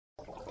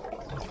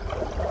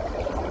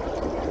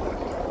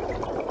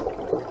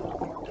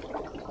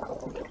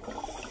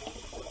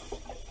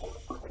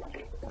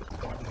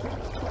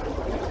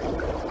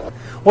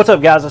What's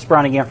up, guys? It's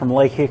Brian again from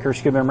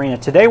LakeHickoryScuba and Marina.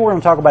 Today we're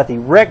going to talk about the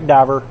Wreck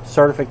Diver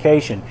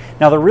certification.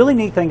 Now, the really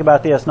neat thing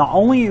about this, not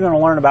only are you going to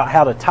learn about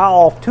how to tie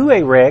off to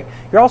a wreck,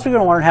 you're also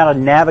going to learn how to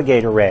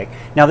navigate a wreck.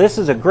 Now, this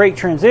is a great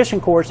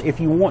transition course if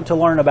you want to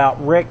learn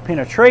about wreck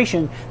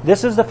penetration.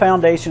 This is the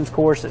foundations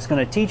course that's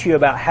going to teach you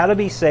about how to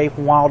be safe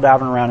while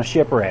diving around a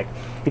shipwreck.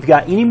 If you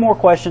got any more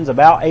questions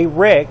about a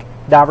wreck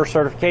diver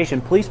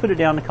certification, please put it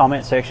down in the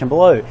comment section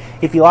below.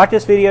 If you like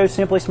this video,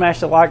 simply smash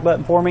the like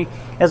button for me.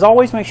 As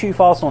always, make sure you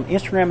follow us on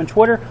Instagram and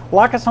Twitter,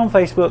 like us on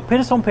Facebook, pin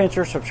us on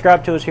Pinterest,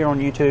 subscribe to us here on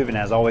YouTube, and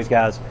as always,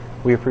 guys,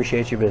 we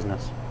appreciate your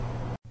business.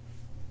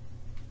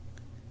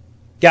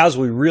 Guys,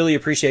 we really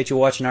appreciate you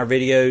watching our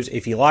videos.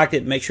 If you liked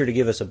it, make sure to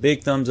give us a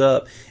big thumbs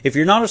up. If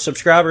you're not a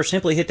subscriber,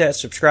 simply hit that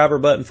subscriber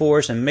button for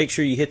us and make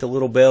sure you hit the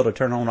little bell to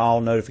turn on all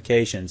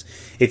notifications.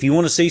 If you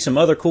want to see some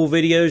other cool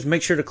videos,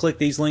 make sure to click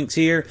these links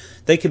here.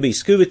 They could be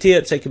scuba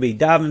tips, they could be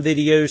diving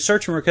videos,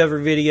 search and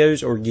recovery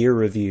videos, or gear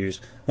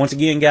reviews. Once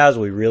again, guys,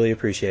 we really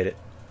appreciate it.